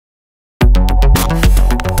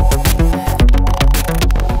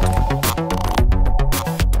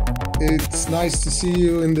nice to see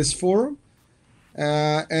you in this forum.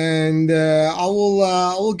 And I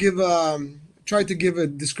will give try to give a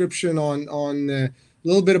description on a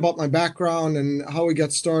little bit about my background and how I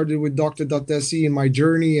got started with Doktor.se and my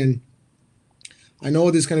journey. And I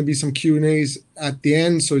know there's going to be some Q&As at the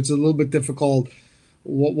end, so it's a little bit difficult.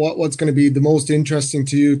 What's going to be the most interesting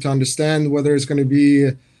to you to understand, whether it's going to be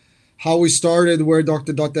how we started, where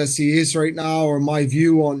Doktor.se is right now, or my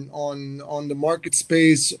view on the market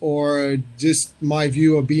space, or just my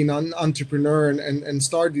view of being an entrepreneur and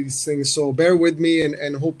start these things. So bear with me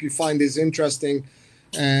and hope you find this interesting,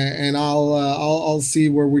 and I'll see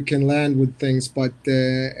where we can land with things. But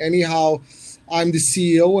anyhow, I'm the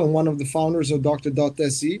CEO and one of the founders of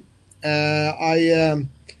Doktor.se.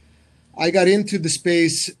 I got into the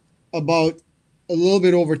space about a little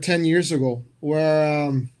bit over 10 years ago,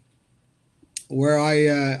 where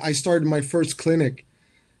I started my first clinic.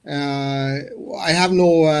 I have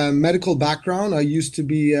no medical background. I used to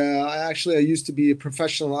be I used to be a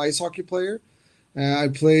professional ice hockey player. I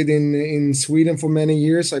played in Sweden for many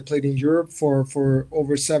years. I played in Europe for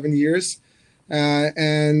over 7 years,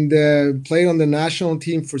 and played on the national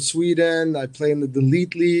team for Sweden. I played in the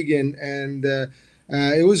Elite League, and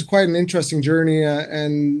it was quite an interesting journey,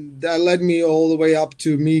 and that led me all the way up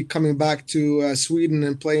to me coming back to Sweden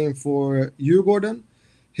and playing for Djurgården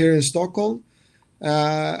here in Stockholm.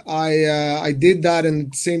 I did that, and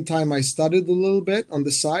at the same time I studied a little bit on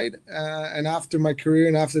the side. And after my career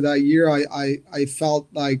and after that year, I felt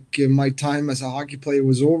like my time as a hockey player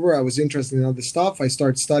was over. I was interested in other stuff. I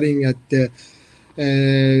started studying at the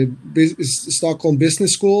Stockholm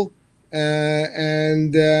Business School.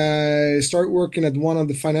 And start working at one of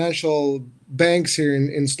the financial banks here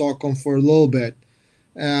in Stockholm for a little bit.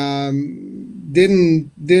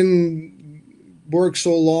 Didn't work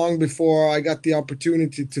so long before I got the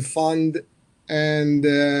opportunity to fund and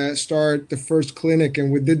start the first clinic,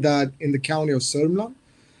 and we did that in the county of Sörmland.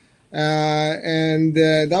 And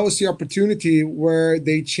that was the opportunity where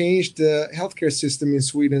they changed the healthcare system in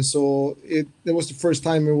Sweden. So it was the first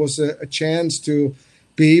time it was a chance to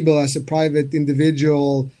be able, as a private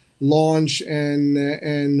individual, launch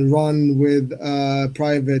and run with a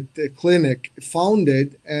private clinic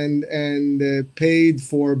founded and paid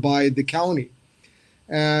for by the county.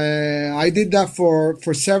 I did that for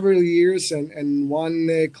several years, and one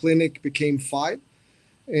clinic became 5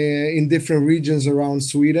 in different regions around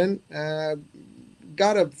Sweden.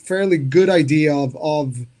 Got a fairly good idea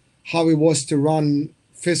of how it was to run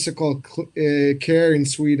physical care in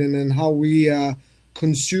Sweden and how we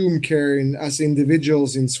consume care as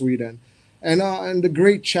individuals in Sweden, and the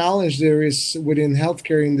great challenge there is within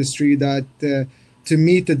healthcare industry that to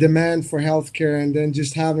meet the demand for healthcare, and then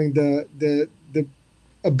just having the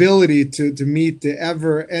ability to meet the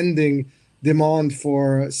ever-ending demand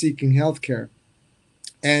for seeking healthcare.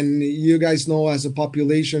 And you guys know, as a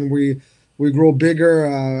population, we grow bigger.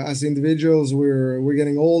 As individuals, we're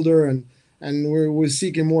getting older, and we're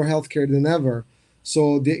seeking more healthcare than ever.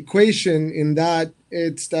 So the equation in that,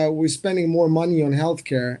 it's that we're spending more money on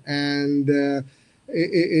healthcare, and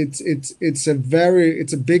it's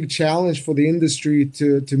a big challenge for the industry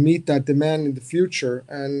to meet that demand in the future.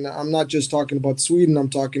 And I'm not just talking about Sweden; I'm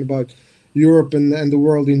talking about Europe and the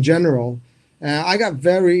world in general. I got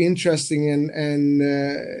very interesting and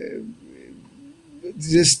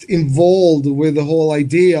just involved with the whole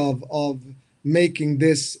idea of making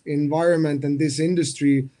this environment and this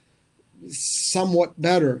industry somewhat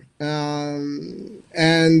better.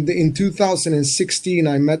 And in 2016,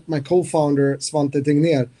 I met my co-founder, Svante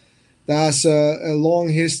Tegnér, that has a long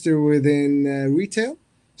history within retail.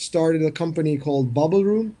 Started a company called Bubble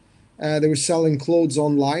Room. They were selling clothes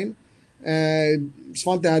online.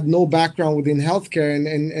 Svante had no background within healthcare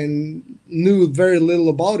and knew very little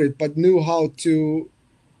about it, but knew how to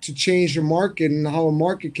change the market and how a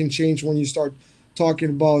market can change when you start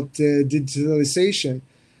talking about digitalization.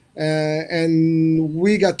 And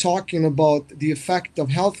we got talking about the effect of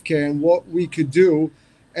healthcare and what we could do,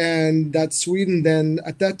 and that Sweden then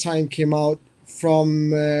at that time came out from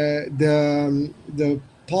the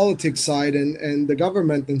politics side and the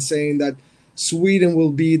government, and saying that Sweden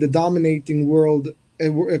will be the dominating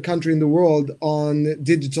country in the world on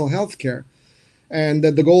digital healthcare, and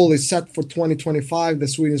that the goal is set for 2025 that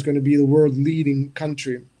Sweden is going to be the world leading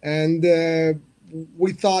country. And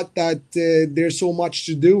we thought that there's so much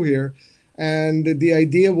to do here, and the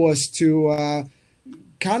idea was to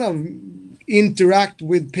kind of interact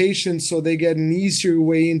with patients so they get an easier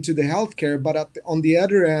way into the healthcare, but on the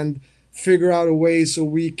other end, figure out a way so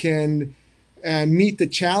we can meet the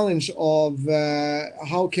challenge of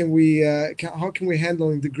how can we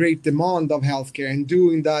handle the great demand of healthcare, and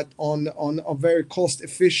doing that on a very cost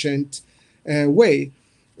efficient way,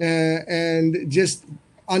 and just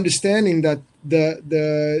understanding that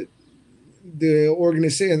the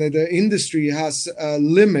organization, the industry has a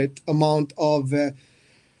limit amount of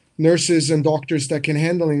nurses and doctors that can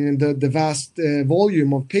handling the vast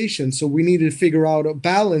volume of patients. So we needed to figure out a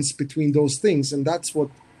balance between those things, and that's what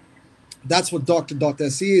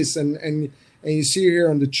Doktor.se is. And you see here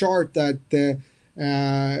on the chart that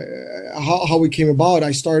how we came about.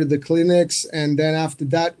 I started the clinics, and then after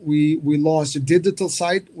that we launched a digital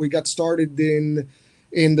site. We got started in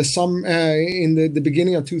the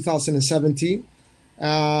beginning of 2017.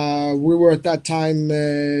 We were at that time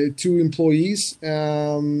 2 employees.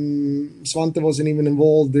 Svante wasn't even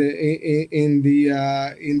involved in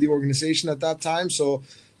the organization at that time, so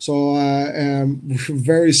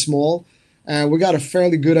very small. We got a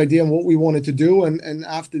fairly good idea on what we wanted to do, and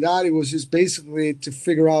after that, it was just basically to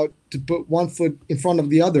figure out to put one foot in front of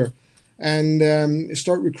the other, and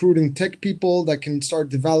start recruiting tech people that can start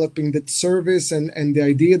developing the service and the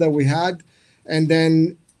idea that we had, and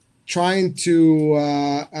then trying to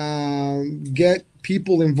get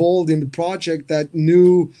people involved in the project that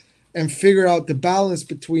knew and figure out the balance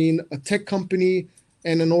between a tech company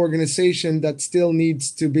and an organization that still needs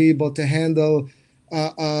to be able to handle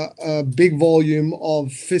a big volume of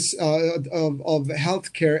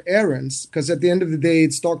healthcare errands. Because at the end of the day,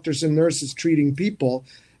 it's doctors and nurses treating people,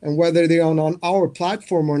 and whether they're on our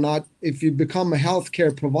platform or not, if you become a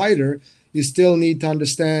healthcare provider, you still need to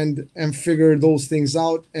understand and figure those things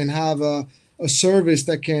out, and have a service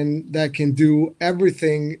that can do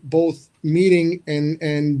everything, both meeting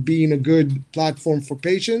and being a good platform for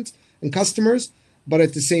patients and customers, but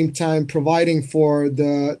at the same time providing for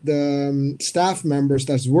the staff members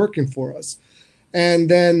that's working for us. And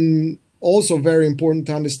then also very important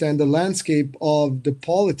to understand the landscape of the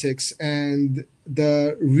politics and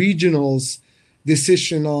the regionals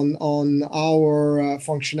decision on our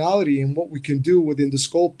functionality and what we can do within the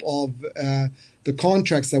scope of the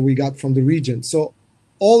contracts that we got from the region. So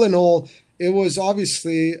all in all, it was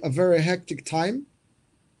obviously a very hectic time.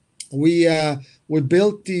 We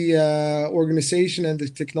built the organization and the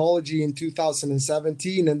technology in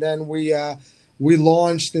 2017, and then we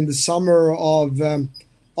launched in the summer of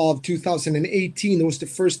 2018. It was the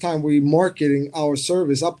first time we marketing our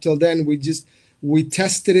service. Up till then, we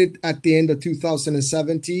tested it at the end of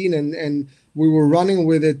 2017, and we were running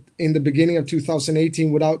with it in the beginning of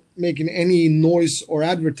 2018 without making any noise or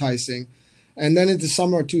advertising. And then in the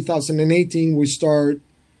summer of 2018, we start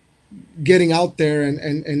getting out there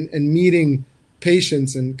and meeting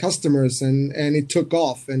patients and customers, and it took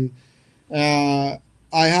off. And I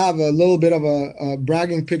have a little bit of a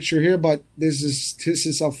bragging picture here, but this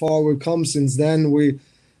is how far we've come since then. We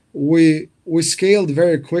scaled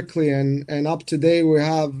very quickly, and up to date we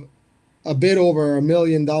have a bit over 1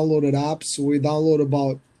 million downloaded apps. We download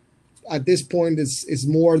about, at this point it's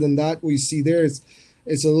more than that. We see there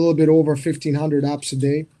it's a little bit over 1,500 apps a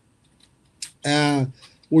day.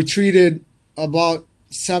 We treated about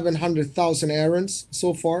 700,000 errands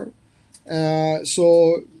so far.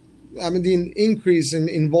 So I mean, the increase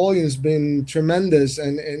in volume has been tremendous,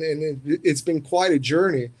 and it's been quite a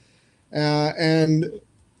journey. And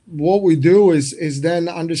what we do is then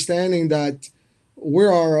understanding that we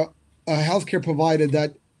are a healthcare provider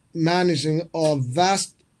that managing a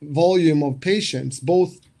vast volume of patients,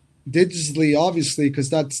 both digitally, obviously, because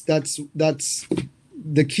that's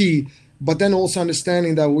the key, but then also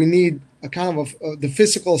understanding that we need a kind of the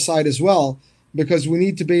physical side as well, because we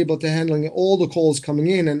need to be able to handling all the calls coming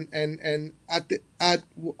in, and at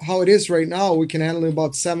how it is right now, we can handle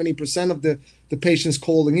about 70% of the patients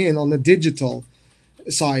calling in on the digital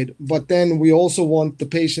side. But then we also want the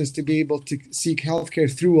patients to be able to seek healthcare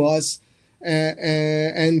through us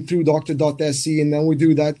and through Doktor.se, and then we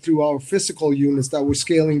do that through our physical units that we're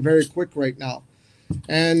scaling very quick right now.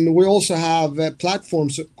 And we also have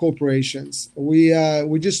platforms corporations. We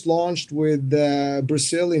just launched with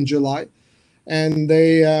Brazil in July, and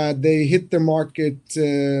they hit the market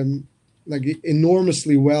like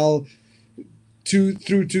enormously well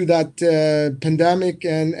through to that pandemic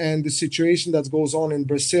and the situation that goes on in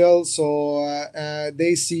Brazil. So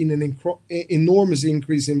they've seen an enormous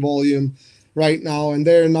increase in volume right now, and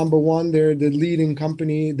they're number one. They're the leading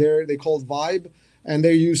company. They called Vibe, and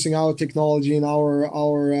they're using our technology in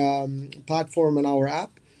our platform and our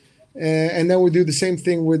app. And then we do the same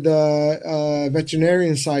thing with the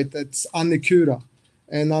veterinarian site that's Annikura.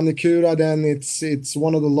 And Annikura, then it's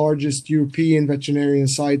one of the largest European veterinarian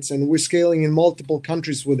sites, and we're scaling in multiple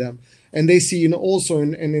countries with them. and they see also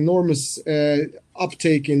an enormous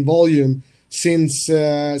uptake in volume since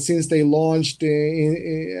they launched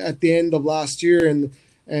at the end of last year,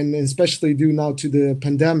 and especially due now to the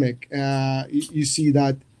pandemic, you see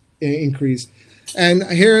that increase. And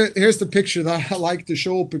here's the picture that I like to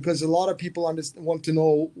show, because a lot of people want to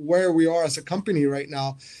know where we are as a company right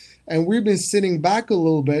now. And we've been sitting back a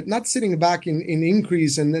little bit, not sitting back in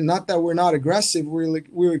increase, and not that we're not aggressive.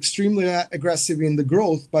 We're extremely aggressive in the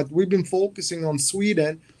growth, but we've been focusing on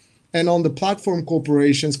Sweden and on the platform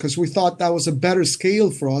corporations, because we thought that was a better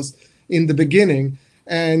scale for us in the beginning.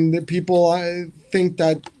 And people think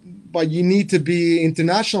that, but you need to be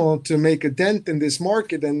international to make a dent in this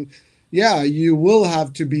market. And yeah, you will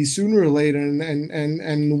have to be sooner or later,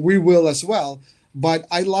 and we will as well. But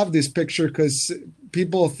I love this picture, because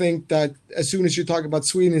people think that as soon as you talk about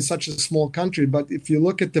Sweden, it's such a small country. But if you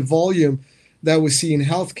look at the volume that we see in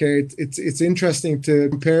healthcare, it's interesting to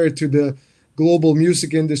compare it to the global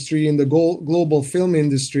music industry and the global film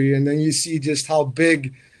industry, and then you see just how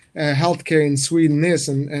big healthcare in Sweden is.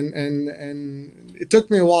 And it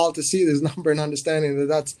took me a while to see this number and understanding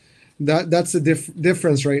that's the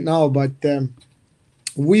difference right now. But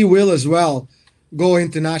we will as well go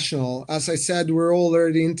international. As I said, we're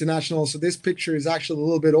already international. So this picture is actually a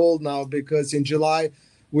little bit old now, because in July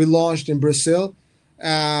we launched in Brazil,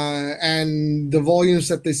 and the volumes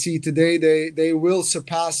that they see today, they will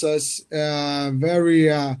surpass us very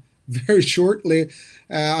very shortly.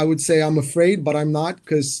 I would say, I'm afraid, but I'm not,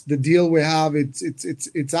 because the deal we have, it's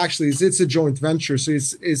a joint venture. So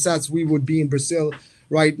it's as we would be in Brazil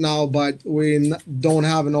right now, but we don't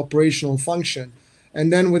have an operational function.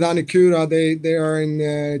 And then with Anicura, they are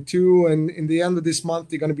in 2, and in the end of this month,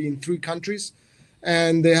 they're going to be in 3 countries.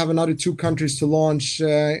 And they have another 2 countries to launch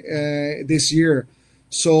this year.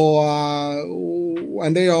 So,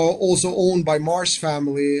 and they are also owned by Mars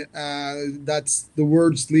Family. That's the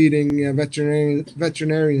world's leading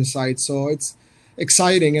veterinarian site. So it's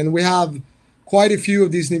exciting. And we have quite a few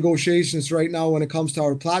of these negotiations right now when it comes to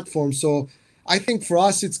our platform. So I think for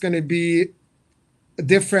us, it's going to be a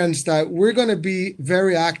difference that we're going to be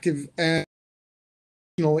very active and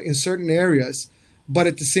in certain areas, but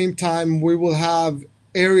at the same time, we will have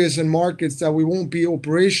areas and markets that we won't be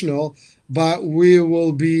operational, but we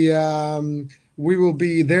will be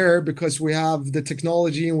there, because we have the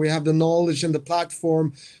technology and we have the knowledge and the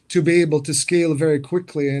platform to be able to scale very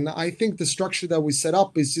quickly. And I think the structure that we set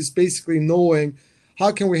up is just basically knowing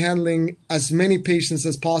how can we handling as many patients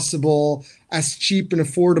as possible, as cheap and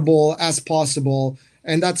affordable as possible,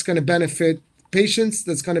 and that's going to benefit patients.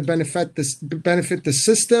 That's going to benefit the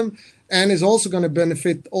system, and is also going to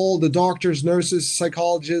benefit all the doctors, nurses,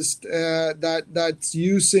 psychologists that's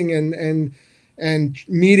using and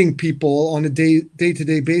meeting people on a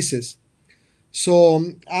day-to-day basis.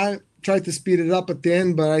 So I tried to speed it up at the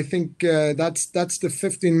end, but I think that's the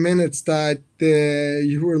 15 minutes that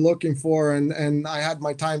you were looking for, and I had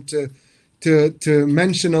my time to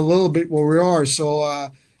mention a little bit where we are. So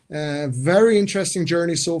very interesting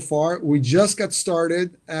journey so far. We just got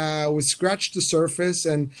started. We scratched the surface,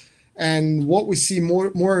 and what we see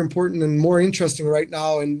more important and more interesting right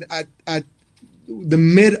now, and at the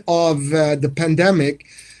mid of the pandemic,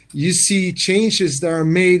 you see changes that are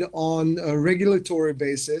made on a regulatory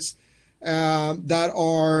basis that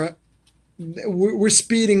are, we're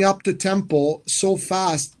speeding up the tempo so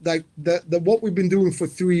fast that what we've been doing for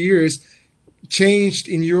 3 years changed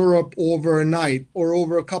in Europe overnight or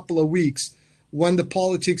over a couple of weeks, when the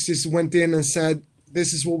politics just went in and said,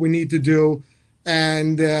 this is what we need to do,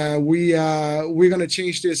 and we're going to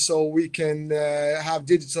change this so we can have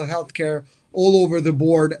digital healthcare all over the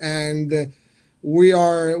board. And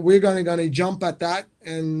we're going to jump at that,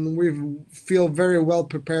 and we feel very well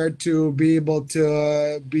prepared to be able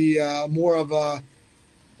to be more of a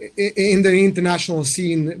in the international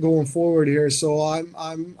scene going forward here. So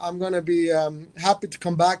I'm going to be happy to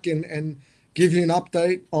come back and give you an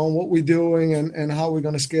update on what we're doing and how we're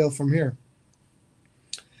going to scale from here.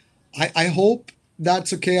 I hope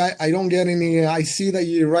that's okay. I don't get any. I see that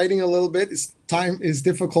you're writing a little bit. Time is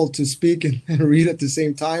difficult to speak and read at the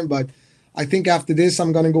same time, but I think after this,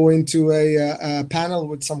 I'm going to go into a panel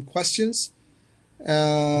with some questions.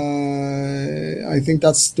 I think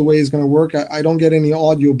that's the way it's going to work. I don't get any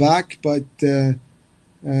audio back, but I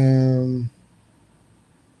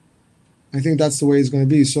think that's the way it's going to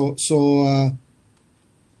be. So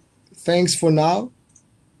thanks for now.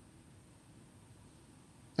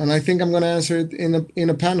 And I think I'm going to answer it in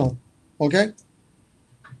a panel. Okay?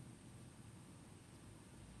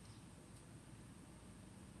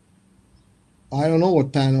 I don't know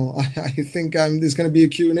what panel. I think there's going to be a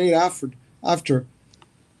Q&A after.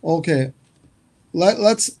 Okay,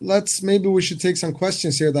 let's maybe we should take some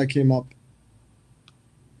questions here that came up.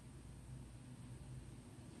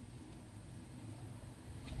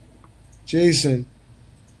 Jason.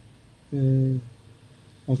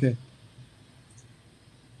 Okay.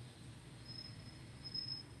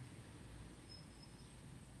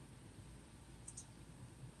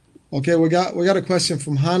 Okay, we got a question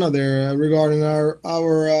from Hannah there regarding our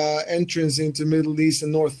entrance into Middle East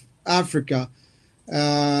and North Africa.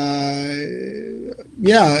 Uh,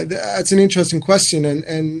 yeah, that's an interesting question,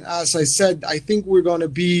 and as I said, I think we're going to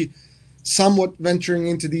be somewhat venturing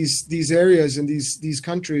into these areas and these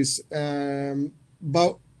countries,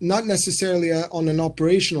 but not necessarily on an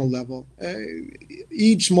operational level.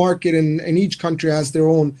 Each market and each country has their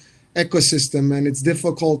own ecosystem, and it's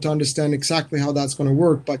difficult to understand exactly how that's going to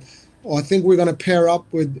work. But I think we're going to pair up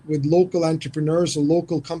with local entrepreneurs or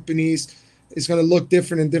local companies. It's going to look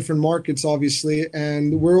different in different markets, obviously,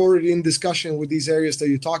 and we're already in discussion with these areas that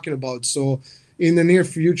you're talking about. So in the near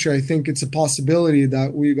future, I think it's a possibility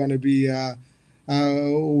that we're going to be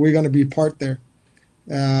part there.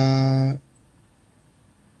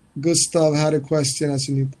 Gustav had a question as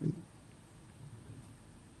a new.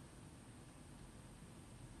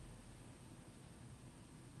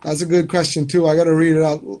 That's a good question too. I got to read it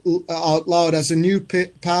out loud. As a new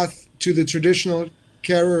path to the traditional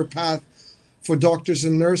career path for doctors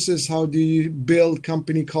and nurses, how do you build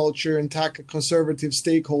company culture and tackle conservative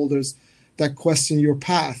stakeholders that question your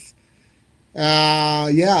path?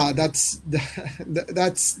 Yeah, that's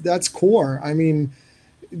core. I mean,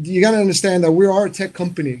 you got to understand that we are a tech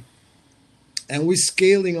company, and we're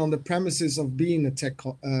scaling on the premises of being a tech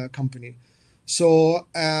company. So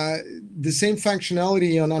the same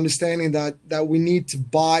functionality on understanding that we need to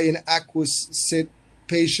buy and acquire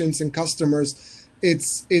patients and customers,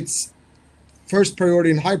 it's first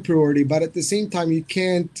priority and high priority. But at the same time, you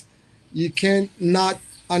can't not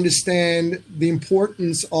understand the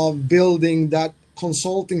importance of building that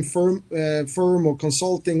consulting firm or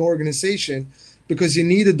consulting organization, because you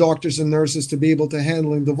need the doctors and nurses to be able to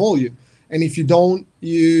handle the volume. And if you don't,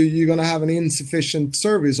 you're going to have an insufficient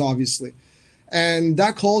service, obviously. And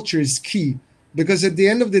that culture is key, because at the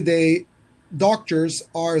end of the day, doctors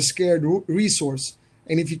are a scared resource.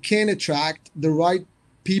 And if you can't attract the right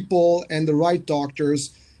people and the right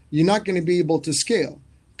doctors, you're not going to be able to scale,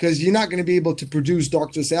 because you're not going to be able to produce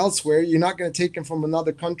doctors elsewhere. You're not going to take them from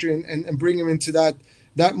another country and bring them into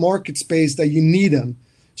that market space that you need them.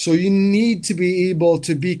 So you need to be able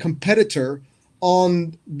to be competitor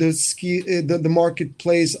on the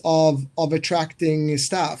marketplace of attracting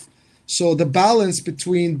staff. So the balance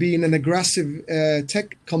between being an aggressive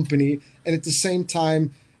tech company and at the same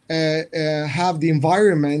time have the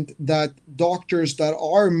environment that doctors that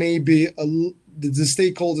are maybe the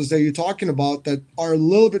stakeholders that you're talking about that are a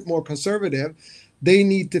little bit more conservative, they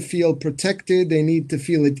need to feel protected. They need to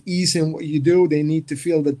feel at ease in what you do. They need to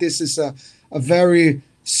feel that this is a very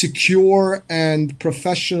secure and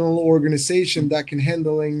professional organization that can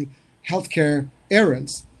handling healthcare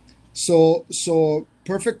errands. So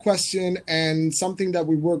perfect question, and something that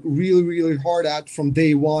we work really, really hard at from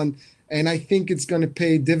day one. And I think it's going to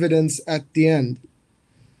pay dividends at the end.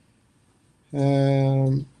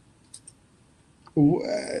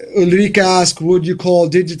 Ulrika asked, would you call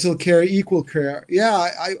digital care equal care? Yeah,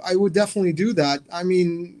 I would definitely do that. I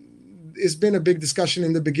mean, it's been a big discussion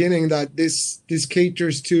in the beginning that this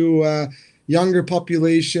caters to younger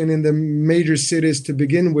population in the major cities to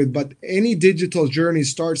begin with, but any digital journey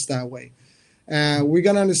starts that way. We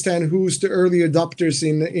got to understand who's the early adopters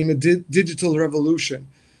in a digital revolution.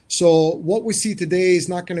 So what we see today is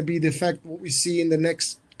not going to be the effect what we see in the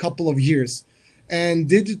next couple of years. And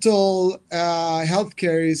digital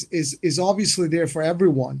healthcare is obviously there for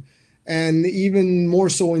everyone, and even more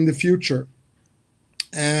so in the future.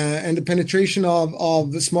 And the penetration of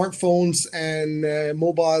the smartphones and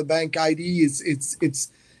mobile bank ID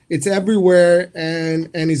it's everywhere and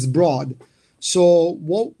is broad. So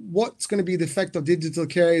what's going to be the effect of digital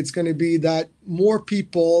care? It's going to be that more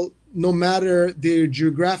people, no matter their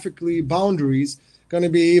geographically boundaries, going to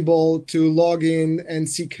be able to log in and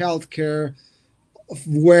seek healthcare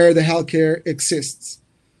where the healthcare exists.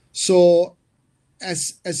 So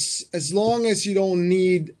as long as you don't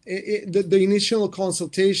need the initial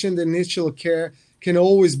consultation, the initial care can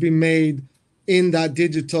always be made in that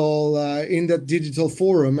digital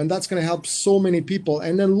forum, and that's going to help so many people.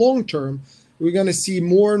 And then long term, we're going to see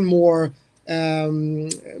more and more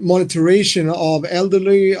monitoration of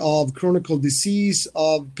elderly, of chronic disease,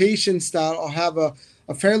 of patients that have a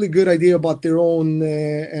fairly good idea about their own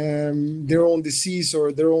disease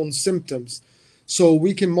or their own symptoms. So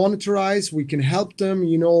we can monitorize, we can help them,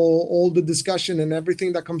 all the discussion and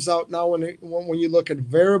everything that comes out now when you look at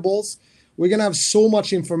variables. We're going to have so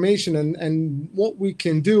much information, and what we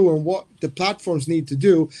can do and what the platforms need to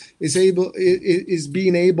do is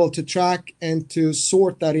being able to track and to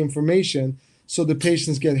sort that information so the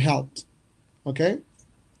patients get helped. Okay.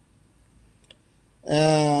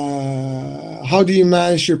 How do you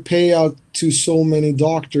manage your payout to so many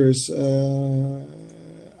doctors?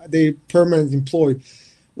 They permanent employed.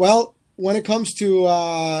 Well, when it comes to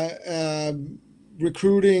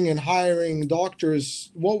recruiting and hiring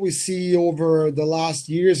doctors, what we see over the last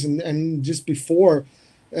years and just before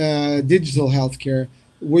digital healthcare,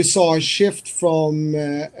 we saw a shift from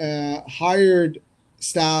hired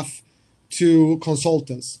staff to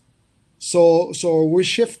consultants. So we're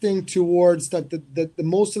shifting towards that. The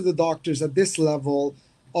most of the doctors at this level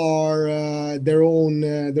are their own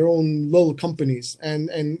little companies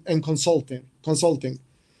and consulting.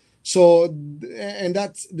 So, and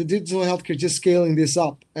that's the digital healthcare just scaling this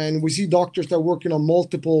up. And we see doctors that are working on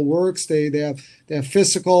multiple works. They have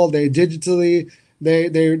physical, they digitally,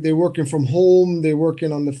 they're working from home, they're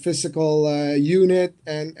working on the physical unit,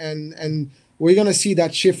 and we're gonna see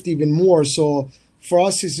that shift even more. So for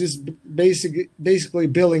us, it's just basically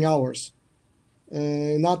billing hours,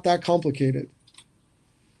 not that complicated.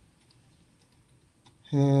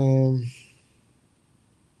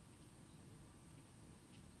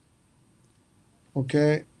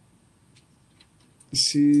 Okay. Let's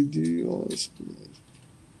see, do you always...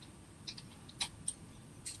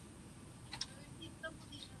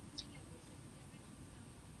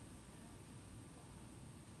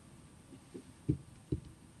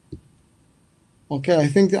 Okay, I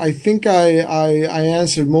think I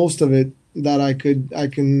answered most of it that I can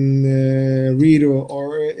read,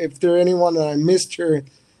 or if there anyone that I missed here,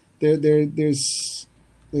 there's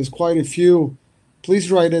quite a few.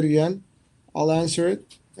 Please write it again. I'll answer it.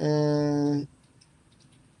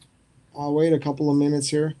 I'll wait a couple of minutes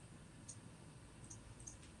here.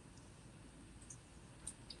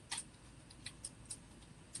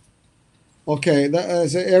 Okay,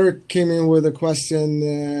 so Eric came in with a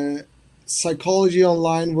question. Psychology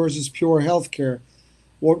online versus pure healthcare.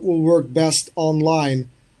 What will work best online?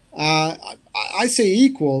 I say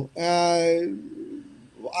equal. We're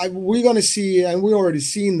going to see, and we already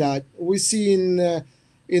seen that. We've seen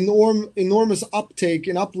enormous uptake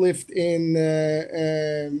and uplift in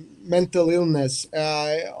mental illness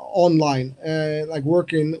online, like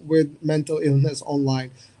working with mental illness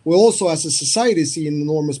online. We also, as a society, see an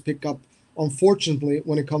enormous pickup, unfortunately,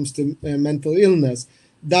 when it comes to mental illness.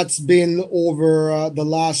 That's been over the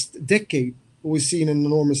last decade. We've seen an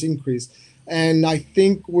enormous increase. And I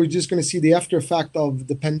think we're just going to see the after effect of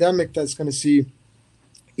the pandemic that's going to see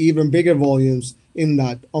even bigger volumes in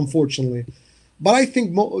that, unfortunately. But I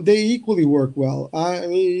think they equally work well. I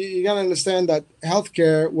mean, you got to understand that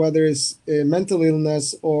healthcare, whether it's mental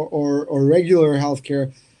illness or regular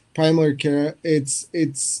healthcare, primary care, it's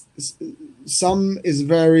some is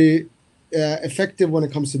very effective when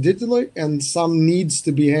it comes to digitally, and some needs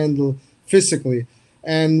to be handled physically.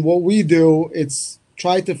 And what we do, it's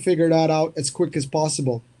try to figure that out as quick as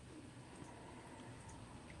possible.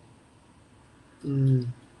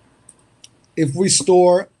 If we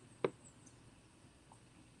store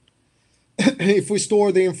if we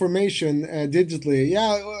store the information digitally,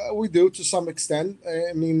 yeah, we do to some extent.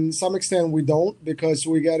 I mean, some extent we don't, because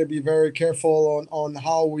we got to be very careful on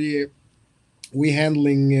how we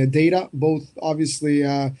handling data, both obviously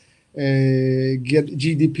get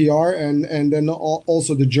GDPR and then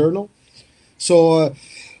also the journal. So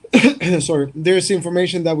sorry, there's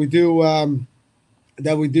information that we do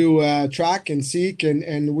track and seek,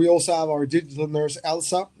 and we also have our digital nurse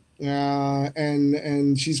Elsa,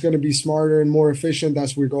 and she's going to be smarter and more efficient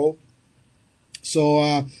as we go.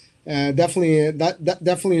 So definitely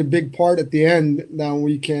definitely a big part at the end. Now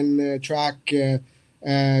we can track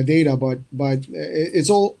data, but it's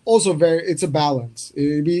also it's a balance.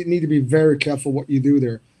 You need to be very careful what you do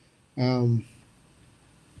there.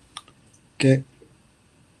 Okay.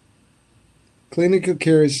 Clinical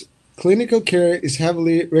care is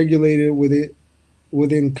heavily regulated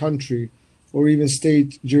within country or even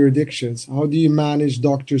state jurisdictions. How do you manage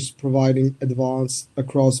doctors providing advice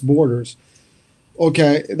across borders?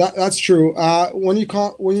 Okay, that's true. When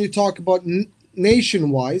you talk about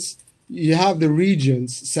nationwide, you have the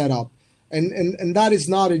regions set up, and that is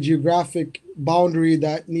not a geographic boundary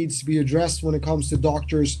that needs to be addressed when it comes to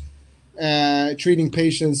doctors treating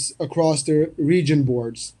patients across the region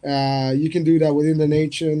boards. You can do that within the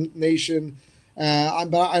nation.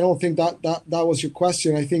 But I don't think that was your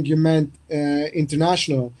question. I think you meant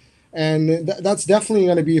international. And that's definitely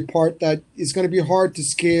going to be a part that is going to be hard to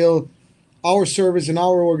scale our service and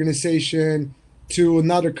our organization to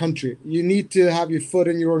another country. You need to have your foot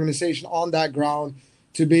in your organization on that ground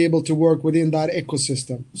to be able to work within that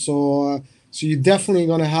ecosystem. So you're definitely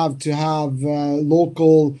going to have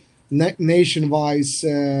local, nation-wide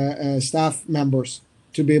staff members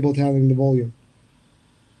to be able to handle the volume.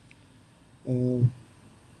 Uh,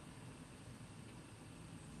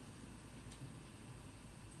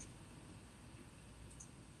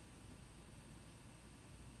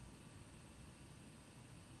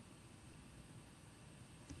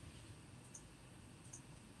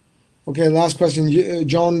 Okay, last question.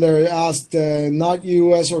 John there asked, not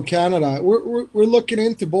US or Canada. We're looking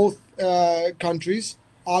into both countries,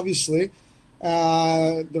 obviously.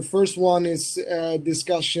 The first one is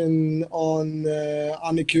discussion on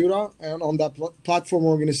Anikura and on that platform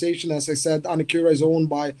organization. As I said, Anikura is owned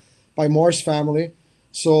by Mars family.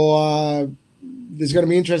 So it's going to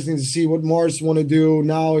be interesting to see what Mars want to do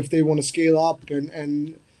now if they want to scale up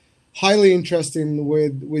and highly interesting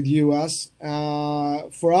with US.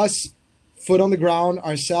 For us, foot on the ground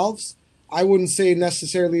ourselves. I wouldn't say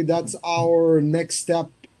necessarily that's our next step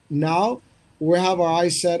now. We have our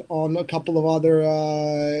eyes set on a couple of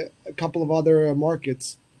other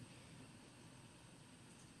markets.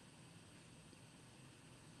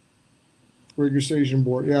 Registration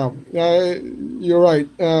board, yeah, you're right.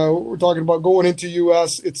 We're talking about going into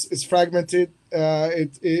US. It's fragmented.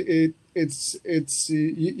 You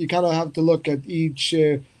kind of have to look at each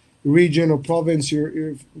region or province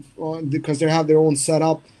you're on, because they have their own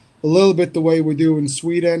setup, a little bit the way we do in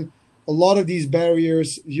Sweden. A lot of these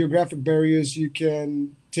barriers, geographic barriers, you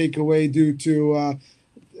can take away due to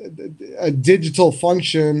a digital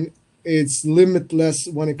function. It's limitless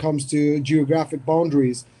when it comes to geographic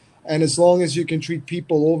boundaries, and as long as you can treat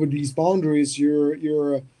people over these boundaries,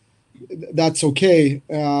 you're that's okay.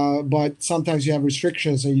 But sometimes you have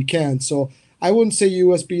restrictions and you can't. So I wouldn't say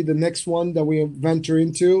USB the next one that we venture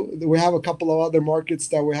into. We have a couple of other markets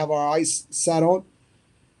that we have our eyes set on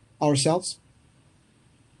ourselves.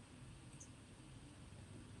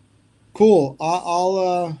 Cool.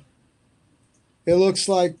 I'll it looks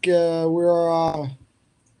like we're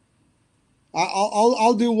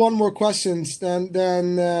I'll do one more questions, then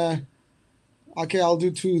okay, I'll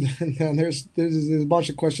do two. Then there's a bunch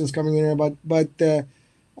of questions coming in here, but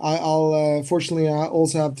I'll fortunately I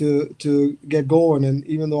also have to get going, and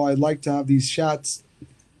even though I'd like to have these chats,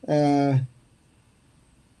 uh,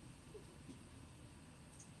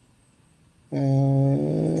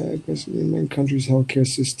 question in many countries healthcare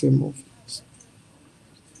system of.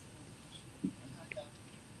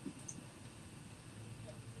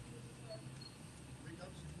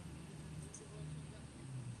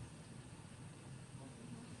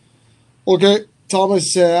 Okay,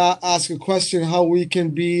 Thomas asked a question how we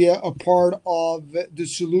can be a part of the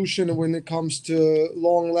solution when it comes to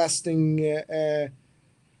long-lasting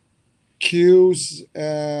queues,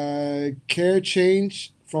 care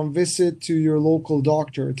change from visit to your local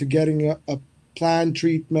doctor to getting a planned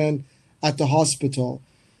treatment at the hospital.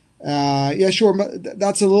 Yeah, sure.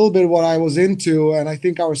 That's a little bit what I was into, and I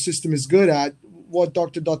think our system is good at. What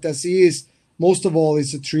Doktor.se is, most of all,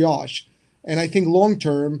 is a triage. And I think long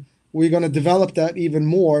term, we're going to develop that even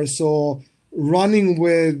more. So, running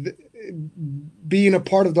with being a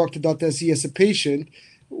part of Doktor.se as a patient,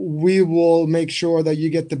 we will make sure that you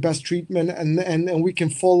get the best treatment, and we can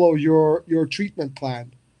follow your treatment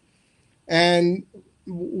plan. And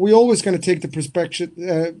we're always going to take the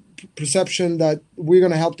perception that we're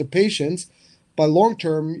going to help the patients, but long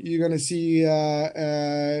term, you're going to see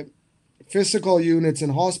physical units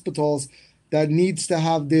in hospitals that needs to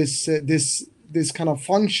have this kind of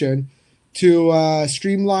function to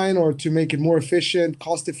streamline or to make it more efficient,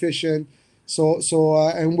 cost efficient.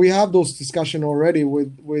 And we have those discussion already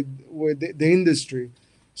with the industry.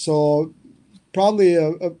 So probably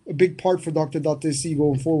a big part for Doktor.se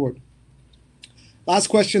going forward. Last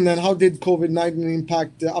question then, how did COVID-19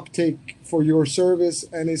 impact the uptake for your service,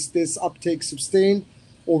 and is this uptake sustained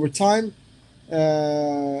over time?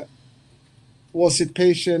 Uh, was it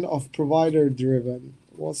patient of provider driven?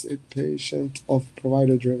 Was it patient of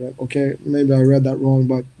provider driven? Okay, maybe I read that wrong,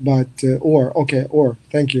 or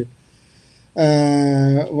thank you.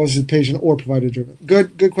 Was it patient or provider driven?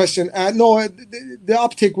 Good question. No, the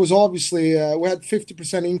uptake was obviously we had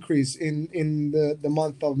 50% increase in the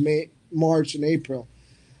month of March and April.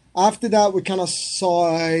 After that, we kind of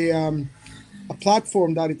saw a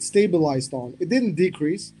platform that it stabilized on. It didn't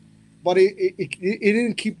decrease, but it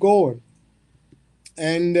didn't keep going.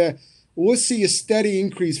 And we'll see a steady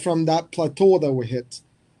increase from that plateau that we hit.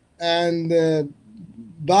 And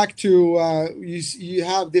back to you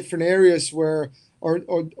have different areas where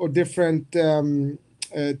or different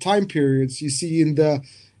time periods. You see in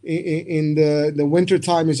the winter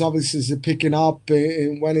time is obviously picking up,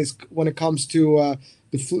 and when it comes to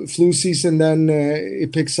the flu season, then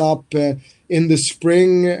it picks up. In the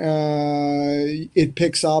spring, it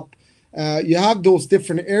picks up. You have those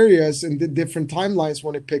different areas and the different timelines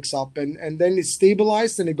when it picks up, and then it's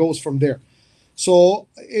stabilized and it goes from there. So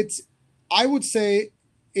I would say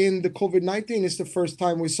in the COVID-19 is the first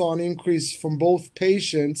time we saw an increase from both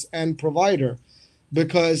patients and provider,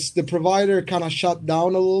 because the provider kind of shut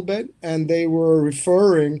down a little bit and they were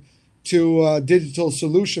referring to digital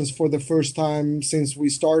solutions for the first time since we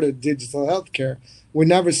started digital healthcare. We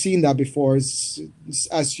never seen that before.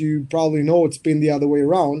 As you probably know, it's been the other way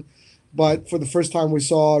around. But for the first time, we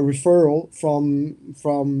saw a referral from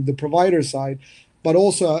the provider side, but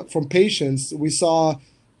also from patients. We saw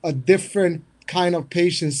a different kind of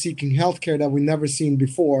patients seeking healthcare that we never seen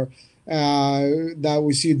before. That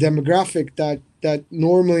we see a demographic that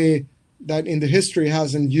normally that in the history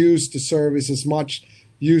hasn't used the service as much,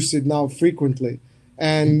 use it now frequently,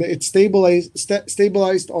 and it's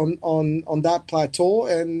stabilized on that plateau.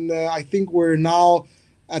 And I think we're now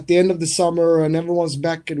at the end of the summer and everyone's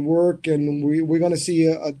back at work, and we're going to see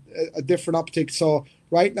a different uptick. So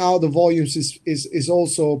right now the volumes is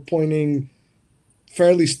also pointing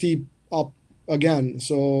fairly steep up again.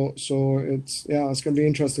 So it's going to be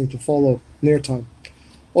interesting to follow near time.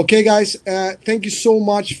 Okay, guys, thank you so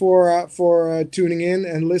much for tuning in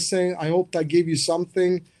and listening. I hope that gave you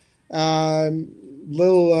something.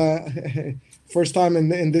 Little first time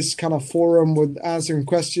in this kind of forum with answering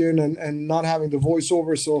question and not having the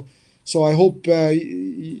voiceover. So I hope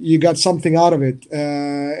you got something out of it.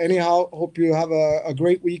 Anyhow, hope you have a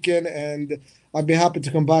great weekend, and I'd be happy to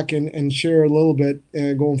come back and share a little bit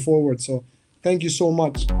going forward. So thank you so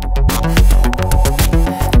much.